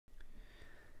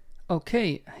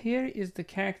Okay, here is the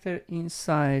character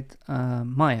inside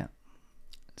Maya.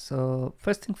 So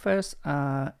first thing first,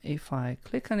 if I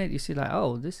click on it, you see like,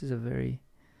 oh, this is a very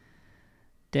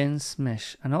dense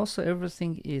mesh, and also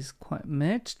everything is quite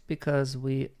merged because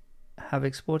we have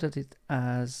exported it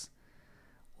as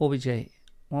OBJ.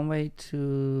 One way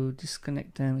to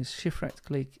disconnect them is shift right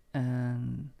click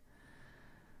and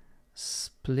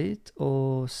split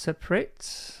or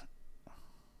separate.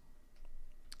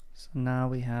 So now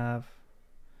we have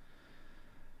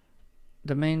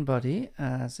the main body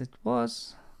as it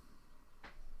was,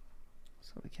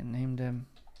 so we can name them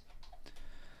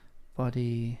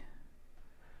body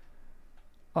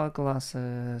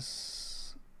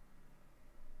eyeglasses.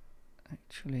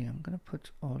 Actually, I'm gonna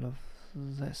put all of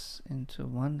this into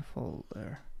one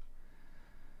folder.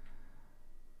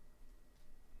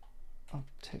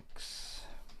 Optics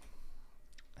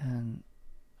and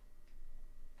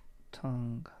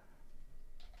tongue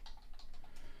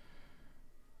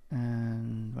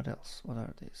and what else? What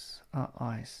are these?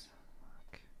 Eyes.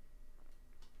 Okay.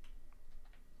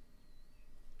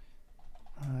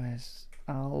 Eyes.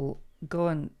 I'll go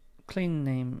and clean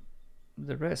name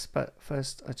the rest, but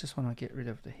first I just want to get rid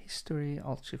of the history.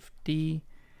 Alt Shift D.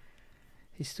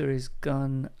 History is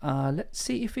gone. Let's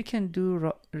see if we can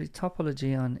do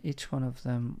retopology on each one of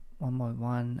them one by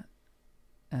one.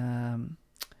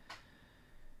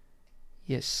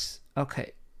 Yes.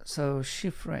 Okay. So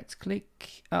shift right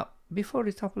click. Before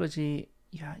retopology,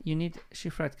 yeah, you need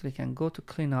shift right click and go to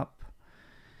clean up.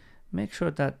 Make sure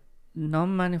that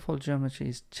non-manifold geometry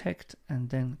is checked and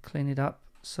then clean it up.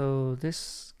 So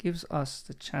this gives us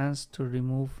the chance to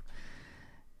remove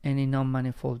any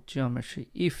non-manifold geometry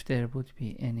if there would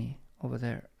be any over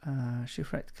there.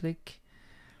 Shift right click,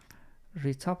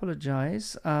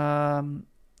 retopologize.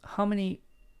 How many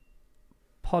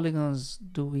polygons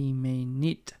do we may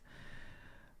need?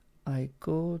 I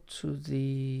go to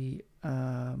the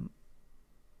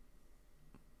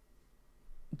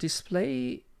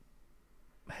display,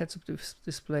 heads up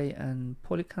display and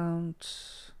poly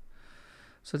count.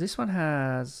 So this one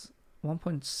has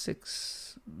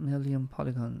 1.6 million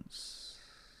polygons.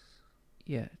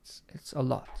 Yeah, it's a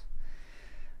lot.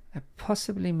 I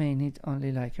possibly may need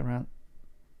only like around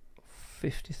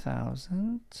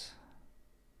 50,000,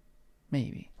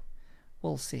 maybe.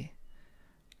 We'll see.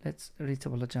 Let's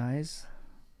retopologize.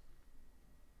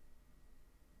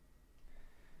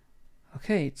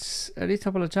 Okay, it's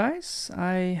retopologize.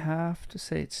 I have to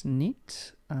say it's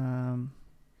neat. One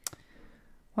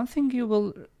thing you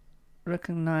will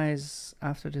recognize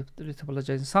after the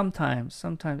retopologizing,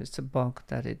 sometimes it's a bug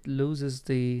that it loses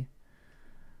the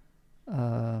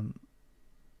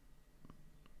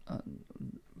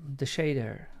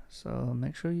shader. So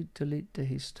make sure you delete the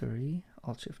history,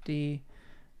 Alt Shift D,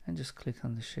 and just click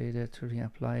on the shader to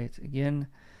reapply it again.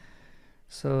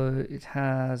 So it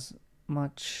has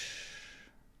much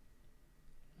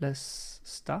less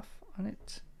stuff on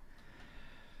it.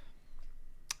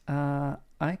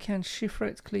 I can shift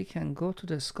right click and go to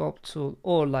the sculpt tool,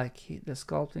 or like the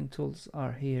sculpting tools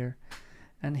are here,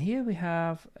 and here we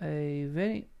have a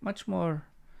very much more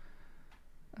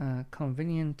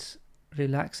convenient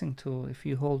relaxing tool. If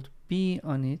you hold B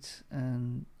on it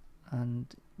and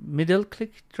middle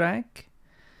click drag,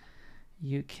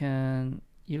 you can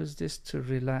use this to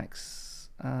relax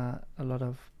a lot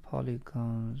of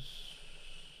polygons,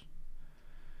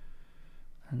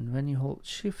 and when you hold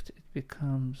shift it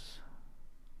becomes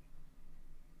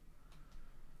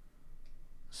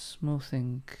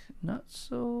smoothing. Not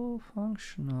so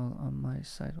functional on my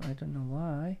side, I don't know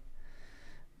why.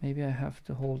 Maybe I have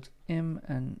to hold M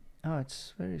and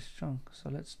it's very strong, so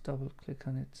let's double click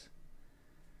on it.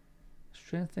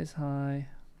 Strength is high.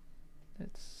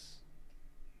 Let's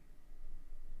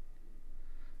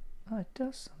it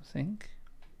does something.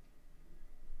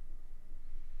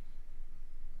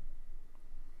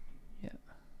 Yeah,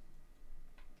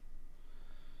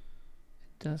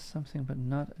 it does something, but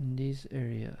not in these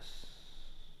areas.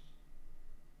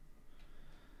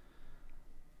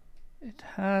 It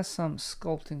has some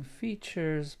sculpting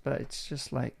features, but it's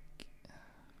just like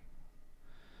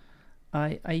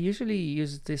I usually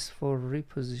use this for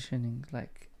repositioning,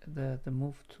 like the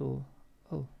move tool.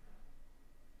 Oh,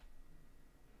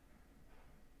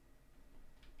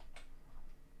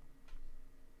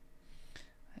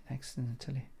 I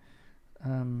accidentally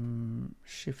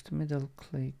shift middle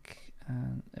click,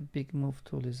 and a big move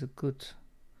tool is a good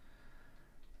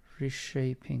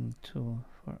reshaping tool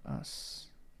for us.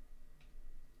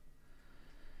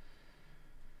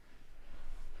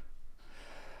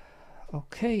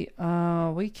 Okay,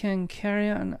 we can carry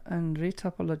on and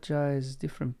retopologize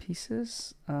different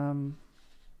pieces.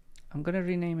 I'm gonna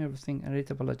rename everything. I really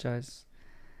apologize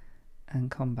and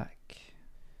come back.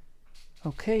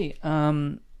 Okay,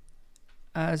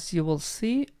 as you will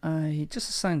see, I just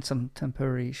assigned some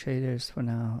temporary shaders for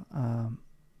now.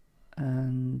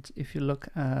 And if you look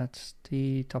at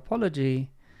the topology,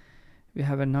 we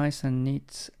have a nice and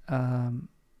neat,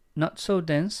 not so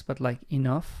dense, but like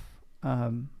enough. I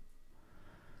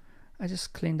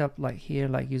just cleaned up like here,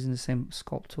 like using the same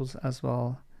sculpt tools as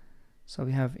well. So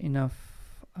we have enough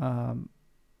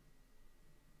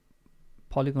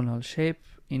polygonal shape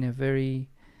in a very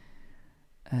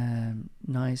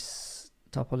nice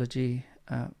topology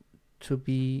to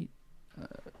be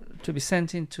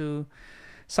sent into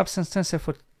Substance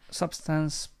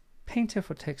Painter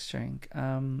for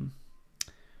texturing.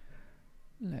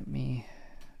 Let me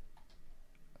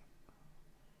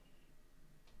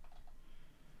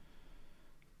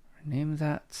rename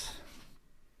that.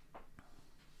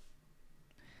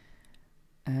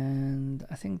 And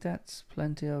I think that's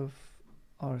plenty of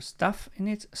our stuff in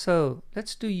it. So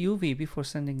let's do UV before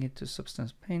sending it to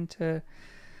Substance Painter.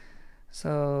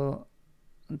 So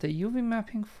the UV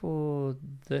mapping for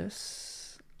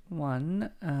this one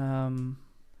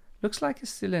looks like a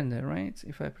cylinder, right?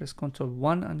 If I press Ctrl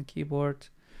 1 on the keyboard,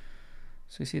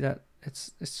 so you see that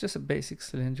it's just a basic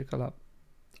cylindrical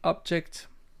object.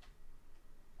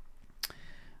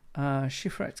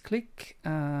 Shift right click,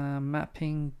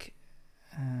 mapping,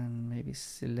 and maybe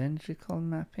cylindrical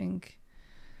mapping.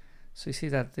 So you see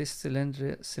that this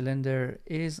cylinder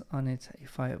is on it.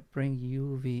 If I bring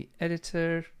UV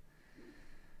editor,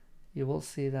 you will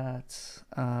see that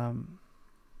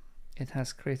it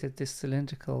has created this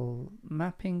cylindrical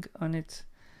mapping on it.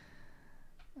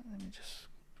 Let me just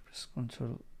press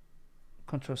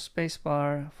Control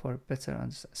spacebar for better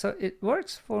understanding. So it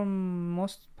works for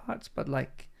most parts, but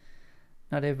like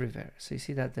not everywhere. So you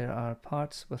see that there are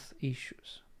parts with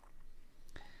issues.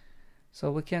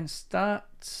 So we can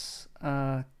start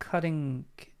cutting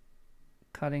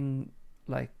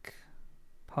like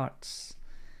parts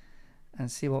and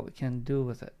see what we can do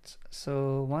with it.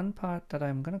 So one part that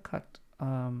I'm gonna cut,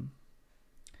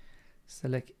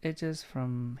 select edges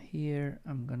from here.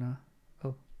 I'm gonna,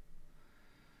 oh,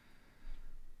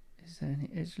 is there any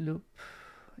edge loop?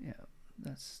 Yeah,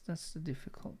 that's the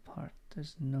difficult part.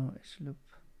 There's no edge loop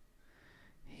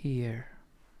here.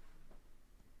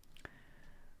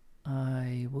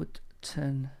 I would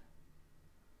turn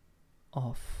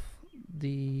off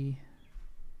the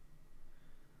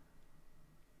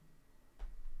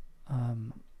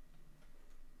I'm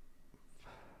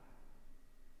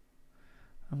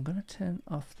gonna turn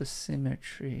off the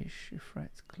symmetry. Shift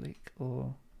right click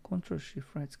or Control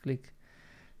Shift right click,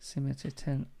 symmetry,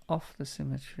 turn off the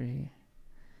symmetry.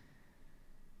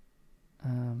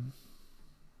 And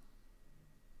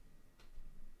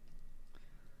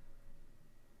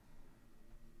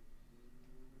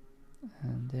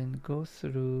then go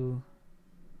through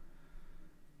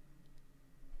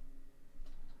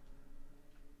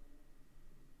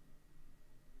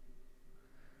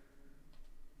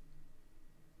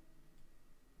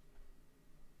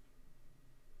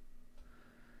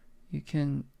you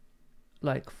can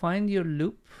like find your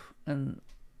loop and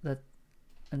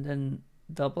then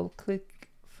double click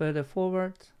further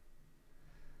forward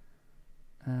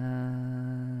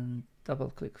and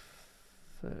double click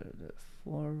further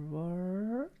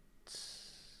forward,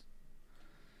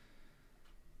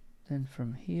 then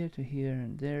from here to here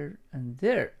and there and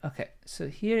there. Okay, so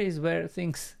here is where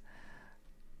things,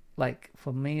 like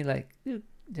for me, like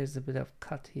there's a bit of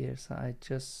cut here, so I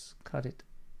just cut it.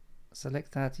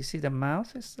 Select that. You see the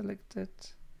mouth is selected,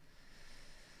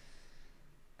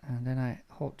 and then I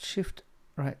hold Shift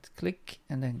right click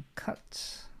and then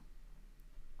cut.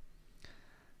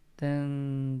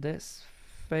 Then this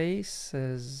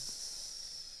faces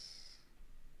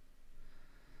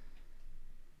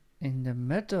in the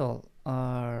middle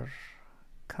are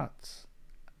cut.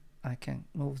 I can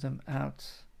move them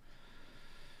out.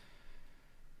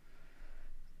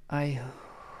 I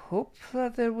hope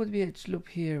that there would be a edge loop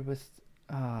here with,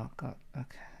 oh god,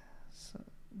 okay. So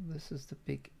this is the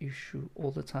big issue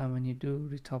all the time when you do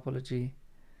retopology.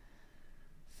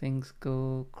 Things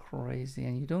go crazy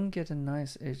and you don't get a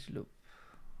nice edge loop.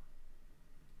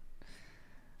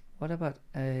 What about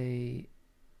a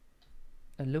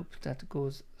loop that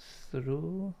goes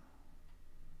through?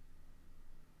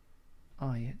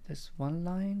 Oh yeah, there's one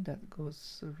line that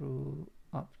goes through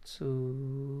up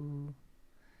to,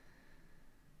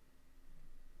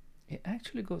 it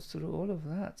actually goes through all of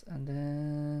that, and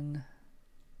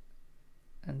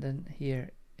then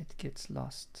here it gets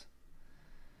lost.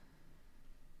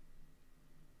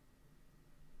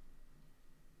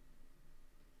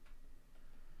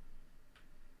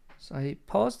 So I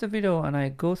pause the video and I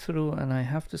go through and I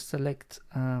have to select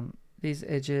these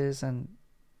edges and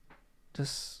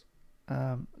just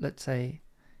let's say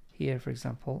here, for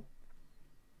example,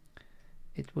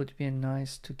 it would be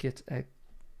nice to get a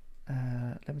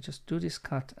let me just do this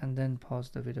cut and then pause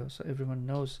the video so everyone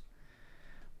knows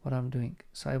what I'm doing.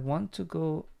 So I want to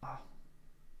go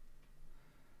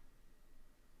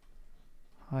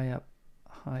high up,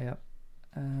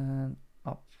 and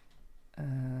up,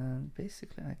 and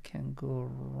basically I can go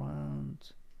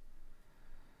around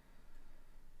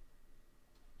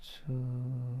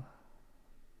to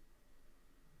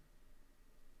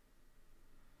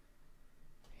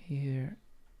here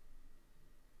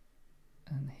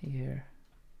and here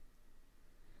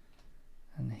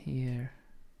and here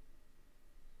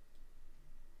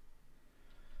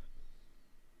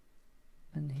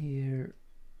and here,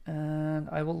 and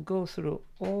I will go through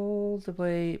all the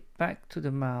way back to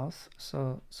the mouth,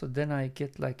 so then I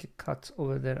get like a cut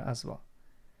over there as well.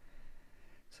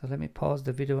 So let me pause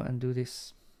the video and do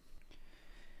this.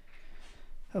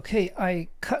 Okay, I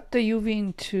cut the UV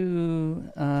into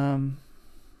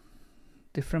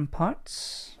different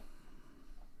parts.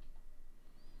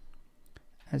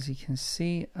 As you can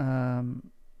see, the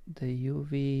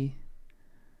UV,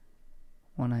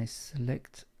 when I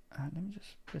select, let me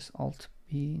just press Alt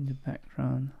B in the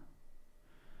background.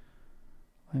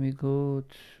 When we go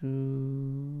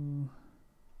to,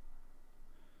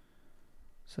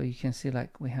 so you can see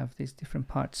like we have these different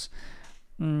parts.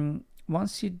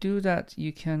 Once you do that,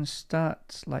 you can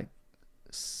start like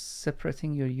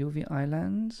separating your UV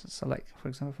islands. So like for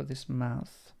example for this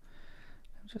mouth,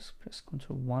 just press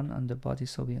Ctrl 1 on the body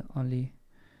so we only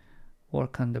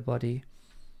work on the body.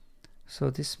 So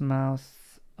this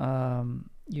mouth,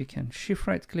 you can shift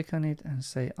right click on it and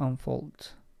say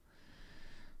unfold.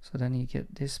 So then you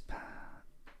get this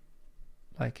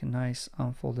like a nice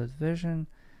unfolded version.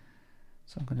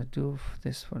 So I'm gonna do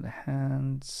this for the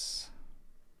hands.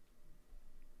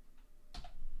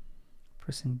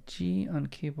 Pressing G on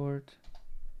keyboard.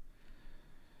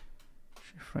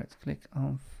 Shift right click,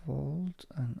 unfold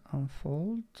and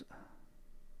unfold.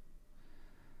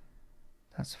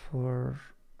 That's for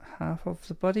half of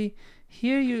the body.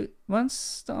 Here you,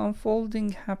 once the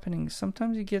unfolding happening,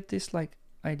 sometimes you get this like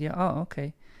idea, oh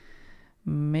okay,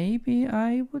 maybe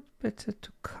I would better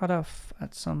to cut off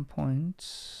at some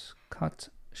point. Cut,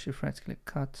 shift right click,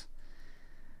 cut,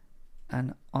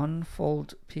 and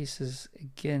unfold pieces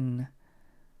again.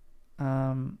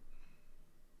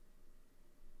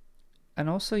 And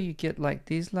also you get like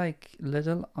these like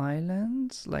little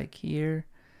islands like here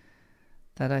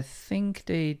that I think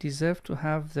they deserve to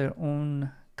have their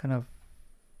own kind of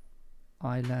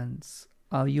islands,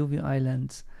 UV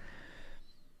islands.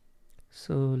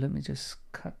 So let me just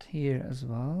cut here as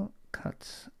well,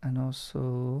 cut, and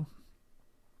also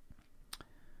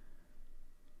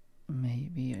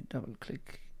maybe a double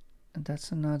click, and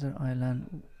that's another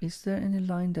island. Is there any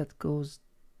line that goes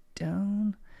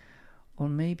down? Or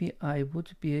maybe I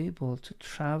would be able to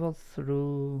travel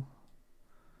through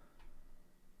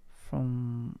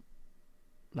from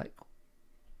like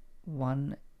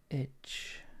one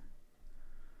edge,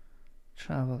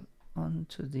 travel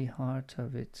onto the heart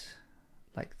of it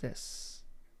like this.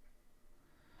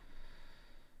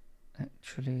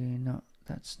 Actually, no,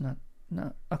 that's not.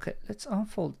 No, okay, let's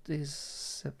unfold this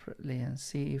separately and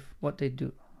see if what they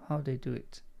do, how they do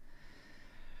it.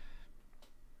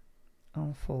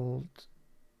 Unfold.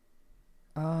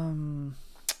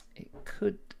 It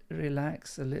could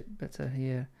relax a little better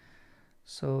here.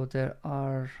 So there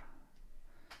are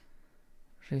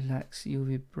relax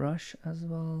UV brush as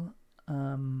well.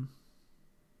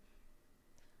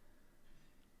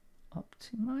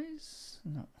 Optimize?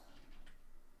 No.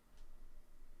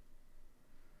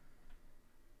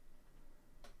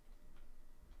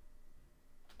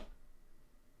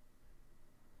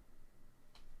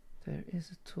 There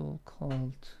is a tool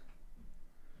called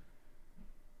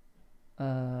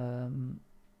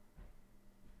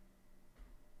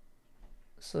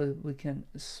so we can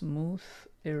smooth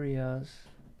areas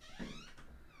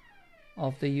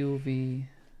of the UV.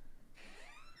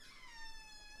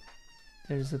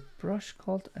 There's a brush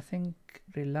called, I think,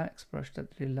 relax brush that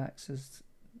relaxes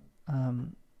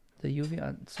the UV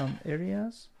at some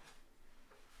areas.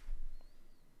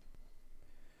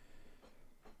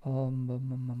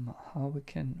 How we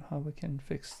can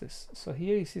fix this? So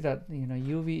here you see that, you know,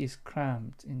 UV is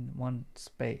crammed in one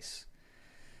space.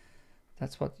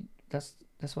 That's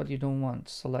what you don't want.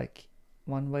 So like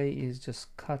one way is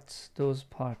just cut those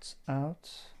parts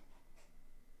out.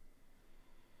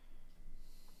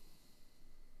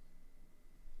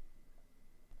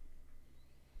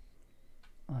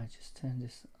 I just turn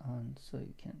this on so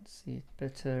you can see it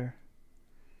better.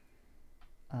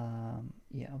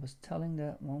 Yeah, I was telling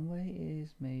that one way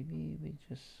is maybe we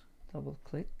just double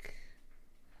click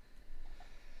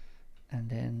and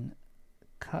then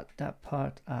cut that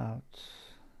part out.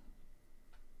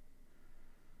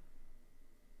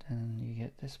 Then you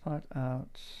get this part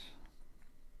out.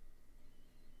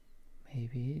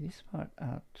 Maybe this part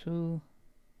out too.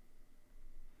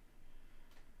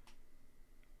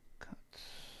 Cut.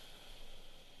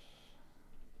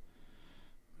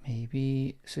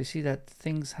 Maybe, so you see that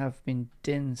things have been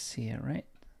dense here, right?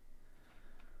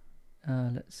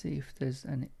 Let's see if there's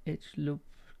an edge loop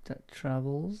that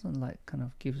travels and like kind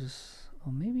of gives us,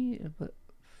 or maybe a bit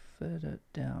further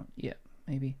down. Yeah,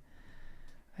 maybe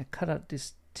I cut out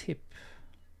this tip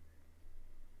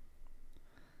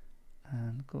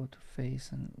and go to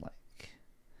face and like,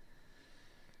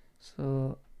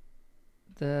 so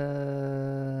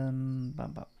the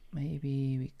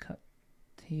maybe we cut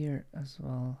here as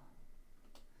well,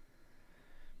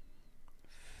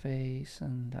 face,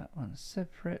 and that one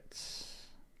separate.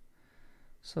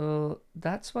 So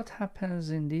that's what happens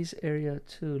in this area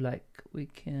too, like we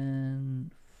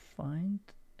can find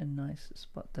a nice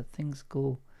spot that things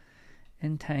go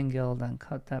entangled and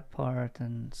cut that part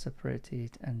and separate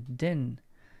it and then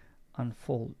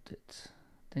unfold it,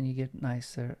 then you get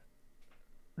nicer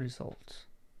results.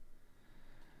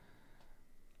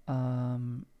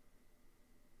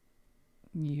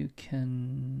 You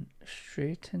can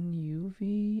straighten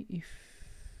UV if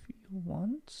you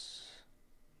want.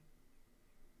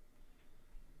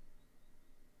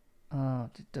 Oh,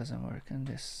 it doesn't work, and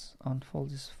this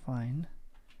unfold is fine.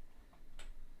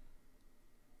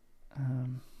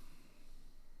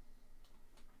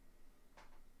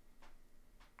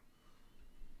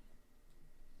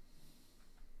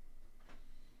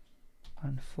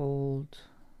 Unfold.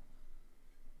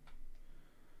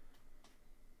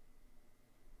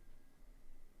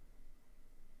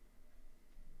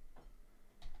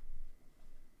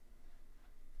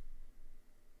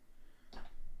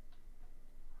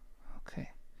 Okay.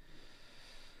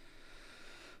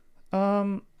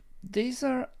 These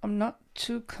are, I'm not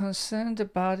too concerned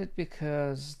about it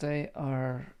because they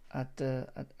are at the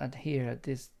at here at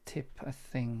this tip, I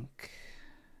think.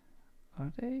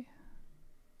 Are they?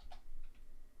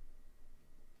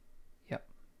 Yep,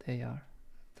 they are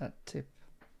that tip.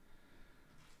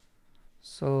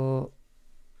 So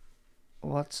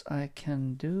what I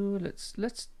can do,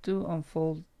 let's do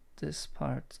unfold this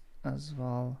part as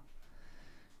well.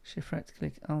 Shift right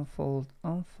click, unfold,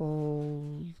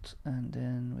 unfold, and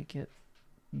then we get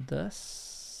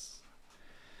this.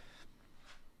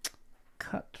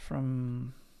 Cut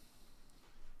from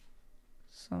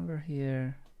somewhere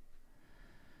here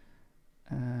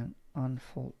and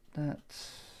unfold that.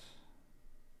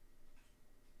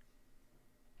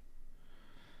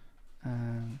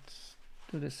 And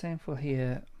do the same for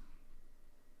here.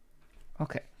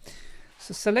 Okay,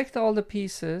 so select all the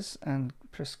pieces and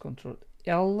press Ctrl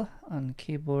L on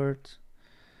keyboard,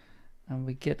 and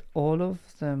we get all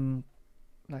of them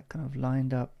like kind of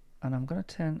lined up. And I'm gonna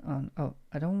turn on, oh,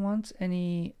 I don't want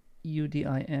any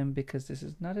UDIM because this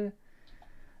is not a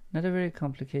very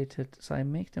complicated, so I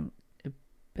make them a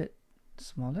bit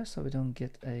smaller so we don't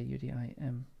get a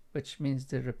UDIM, which means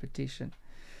the repetition.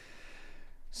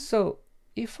 So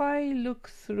if I look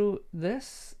through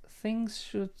this, things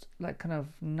should like kind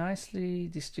of nicely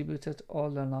distributed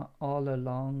all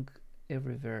along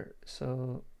everywhere.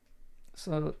 So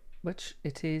which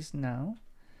it is now.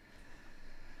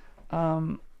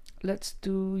 Let's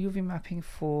do UV mapping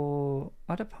for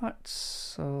other parts.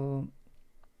 So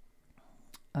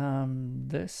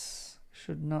this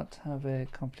should not have a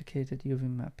complicated UV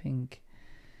mapping.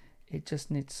 It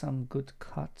just needs some good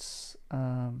cuts.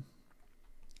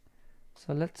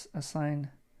 So let's assign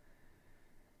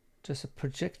just a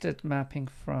projected mapping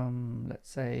from, let's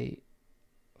say,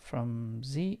 from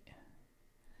Z,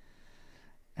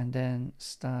 and then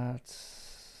start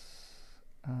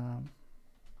Ctrl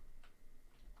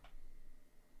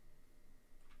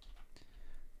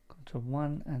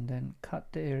 1 and then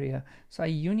cut the area. So I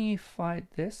unified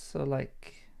this, so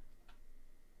like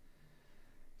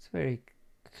it's very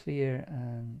clear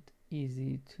and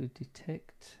easy to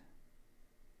detect.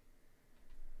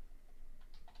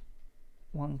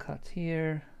 One cut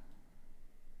here,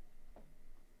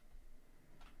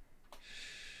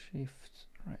 shift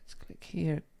right click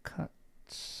here, cut,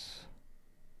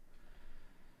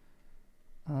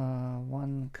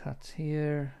 one cut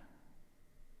here.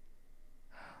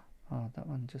 Oh, that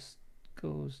one just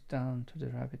goes down to the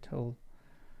rabbit hole.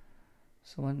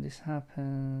 So when this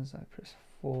happens, I press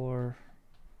 4,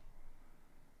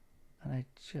 and I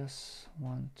just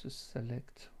want to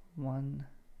select one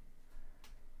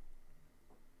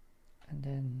and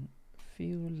then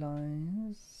few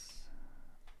lines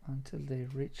until they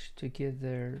reach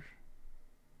together,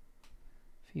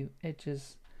 few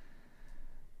edges,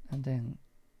 and then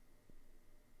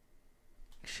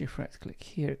shift right click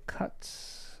here, cut,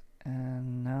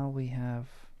 and now we have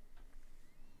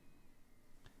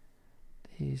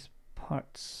these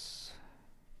parts.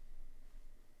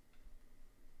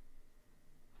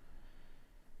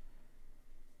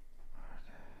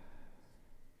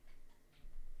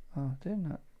 Oh, they're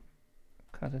not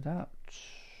cut it out.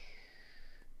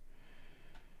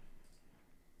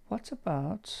 What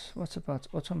about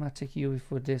automatic UV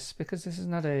for this? Because this is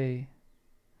not a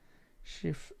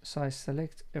shift, so I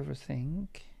select everything,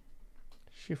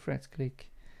 shift right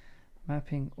click,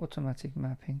 mapping, automatic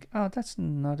mapping. Oh, that's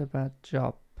not a bad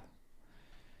job.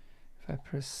 If I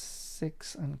press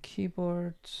 6 on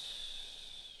keyboard,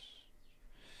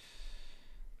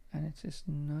 and it is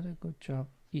not a good job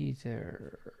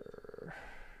either.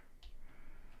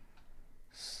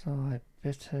 So I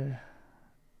better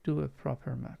do a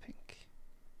proper mapping.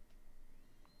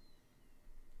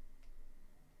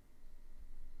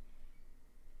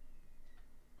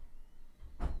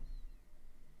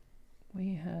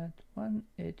 We had one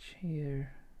edge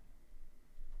here.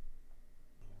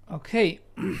 Okay,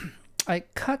 I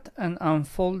cut and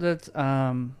unfolded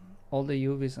all the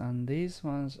UVs on these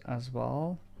ones as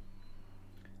well.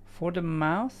 For the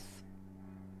mouth,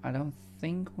 I don't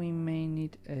think we may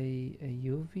need a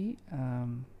UV,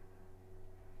 and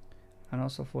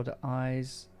also for the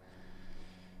eyes,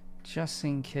 just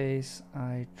in case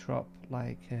I drop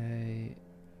like a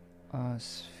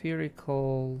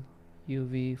spherical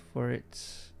UV for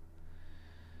it.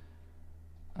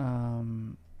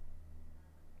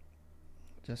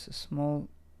 Just a small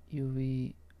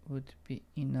UV would be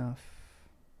enough.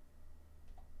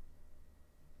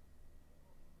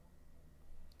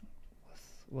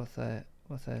 With a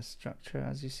structure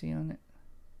as you see on it,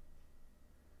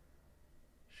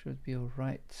 should be all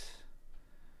right.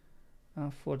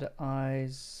 For the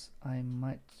eyes, I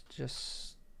might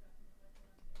just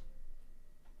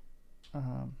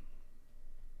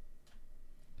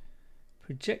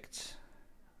project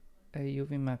a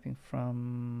UV mapping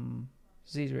from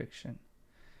Z direction.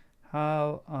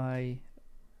 How I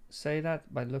say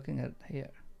that? By looking at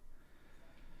here.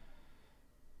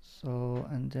 So,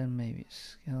 and then maybe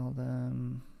scale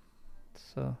them.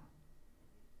 So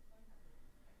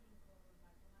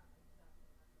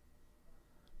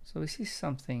we see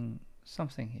something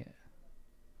here.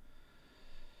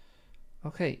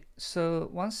 Okay, so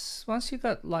once you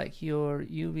got like your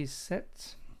UV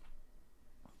set,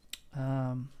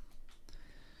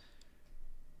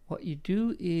 what you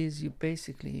do is you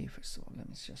basically, first of all, let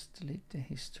me just delete the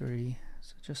history.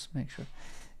 So just make sure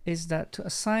is that to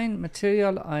assign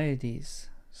material IDs.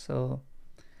 So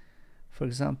for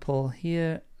example,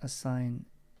 here assign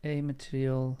a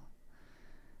material,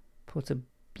 put a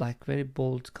like very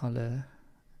bold color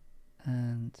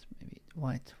and maybe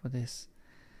white for this,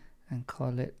 and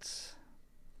call it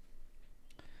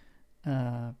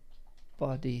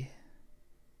body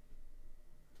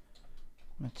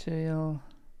material.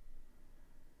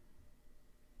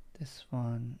 This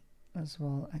one as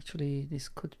well, actually this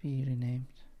could be renamed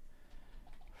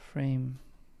frame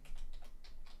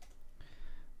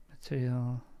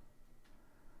material.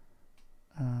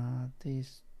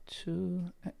 These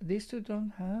two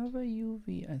don't have a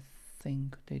UV, I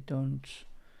think they don't,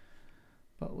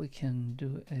 but we can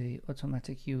do a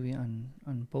automatic UV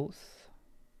on both.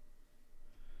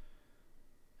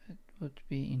 It would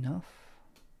be enough.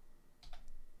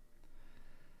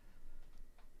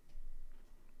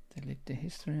 Delete the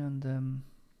history on them.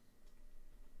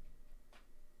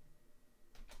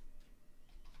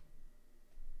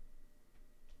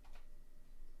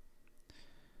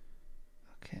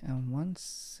 Okay, and one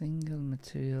single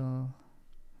material,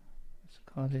 let's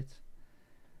call it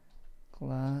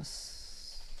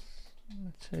glass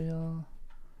material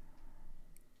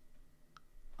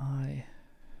I.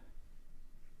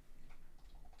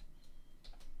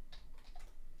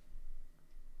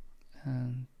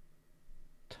 And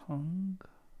tongue.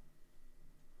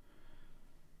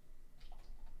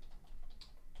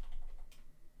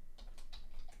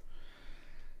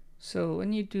 So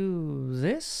when you do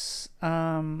this,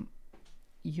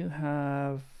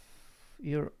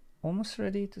 you're almost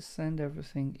ready to send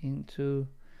everything into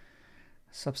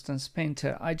Substance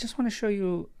Painter. I just want to show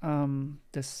you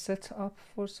the setup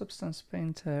for Substance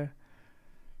Painter.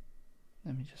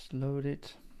 Let me just load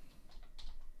it.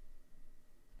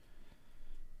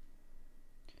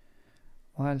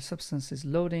 while Substance is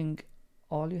loading,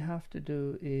 all you have to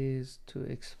do is to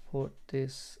export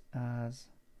this as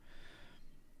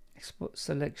export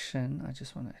selection. I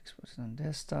just want to export it on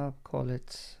desktop, call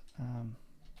it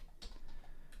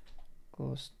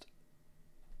ghost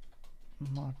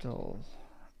model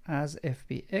as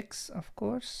FBX, of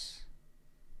course.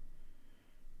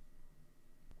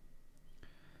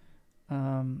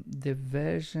 The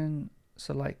version,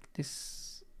 so like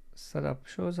this setup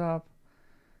shows up,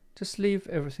 just leave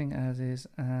everything as is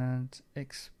and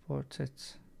export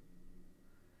it.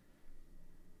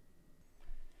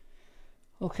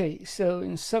 Okay, so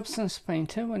in Substance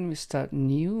Painter, when we start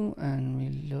new and we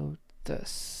load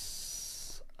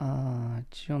this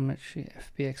geometry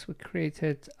FBX we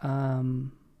created,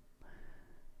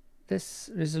 this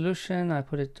resolution, I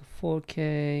put it to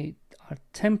 4K. Our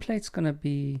template's gonna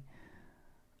be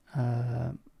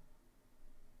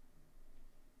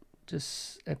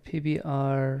just a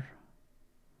PBR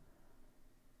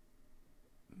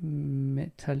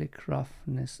metallic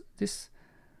roughness. This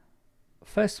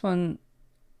first one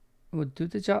would do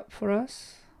the job for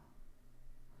us.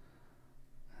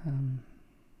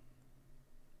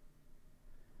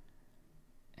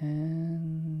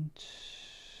 And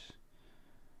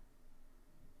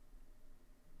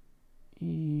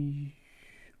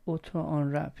auto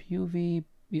unwrap UV.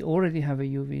 We already have a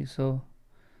UV, so,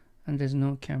 and there's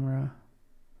no camera.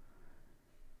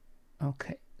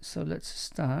 Okay, so let's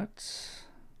start.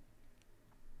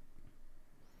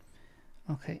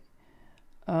 Okay,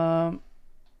 I'm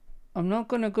not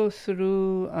going to go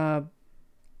through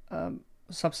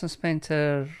Substance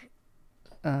Painter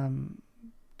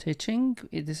teaching.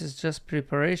 This is just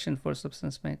preparation for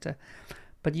Substance Painter,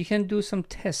 but you can do some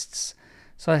tests.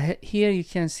 So here you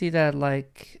can see that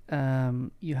like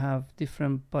you have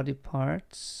different body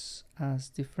parts as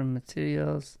different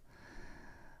materials,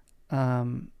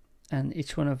 and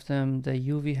each one of them, the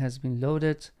UV has been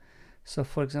loaded. So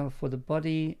for example, for the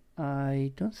body,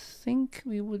 I don't think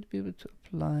we would be able to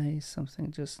apply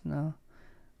something just now.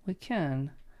 We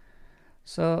can.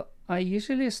 So I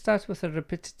usually start with a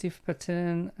repetitive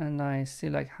pattern and I see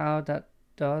like how that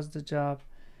does the job.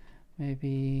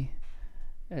 Maybe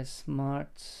a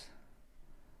smart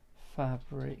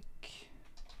fabric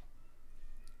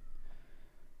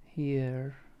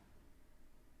here,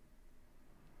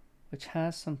 which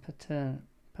has some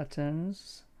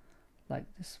patterns like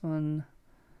this one.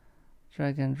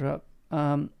 Drag and drop.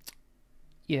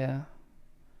 Yeah.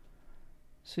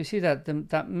 So you see that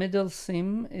that middle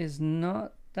seam is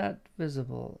not that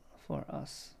visible for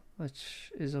us,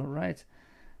 which is all right.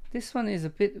 This one is a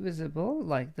bit visible,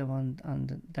 like the one on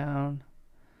the down,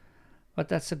 but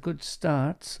that's a good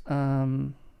start.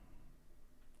 For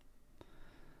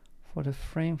the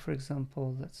frame, for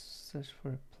example, let's search for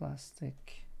a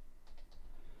plastic.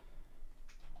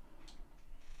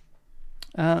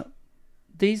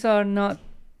 These are not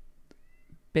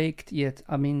baked yet.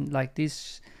 I mean, like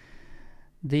these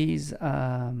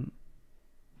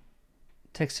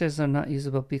textures are not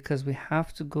usable because we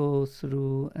have to go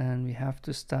through and we have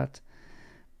to start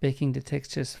baking the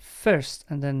textures first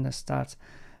and then start.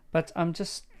 But I'm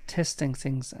just testing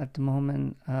things at the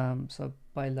moment. So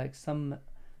by like some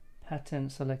pattern,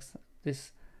 so like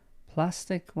this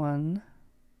plastic one,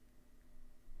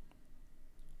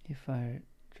 if I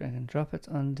drag and drop it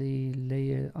on the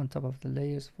layer, on top of the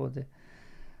layers for the,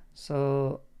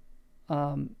 so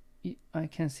I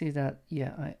can see that,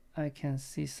 yeah, I can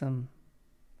see some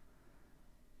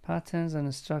patterns and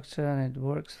a structure and it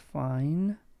works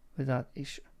fine without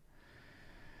issue.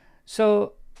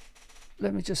 So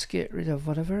let me just get rid of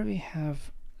whatever we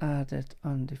have added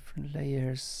on different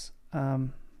layers.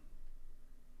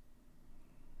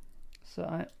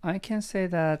 So I can say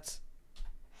that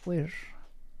we're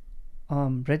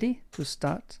ready to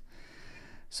start.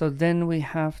 So then we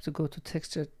have to go to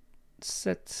texture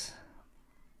set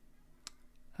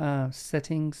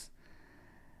settings,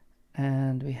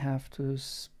 and we have to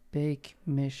bake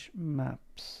mesh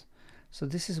maps. So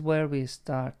this is where we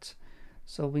start.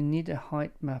 So we need a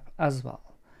height map as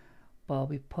well, but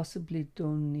we possibly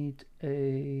don't need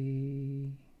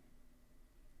a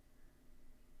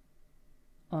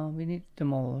we need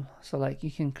them all. So like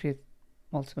you can create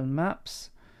multiple maps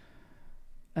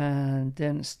and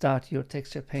then start your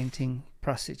texture painting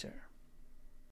procedure.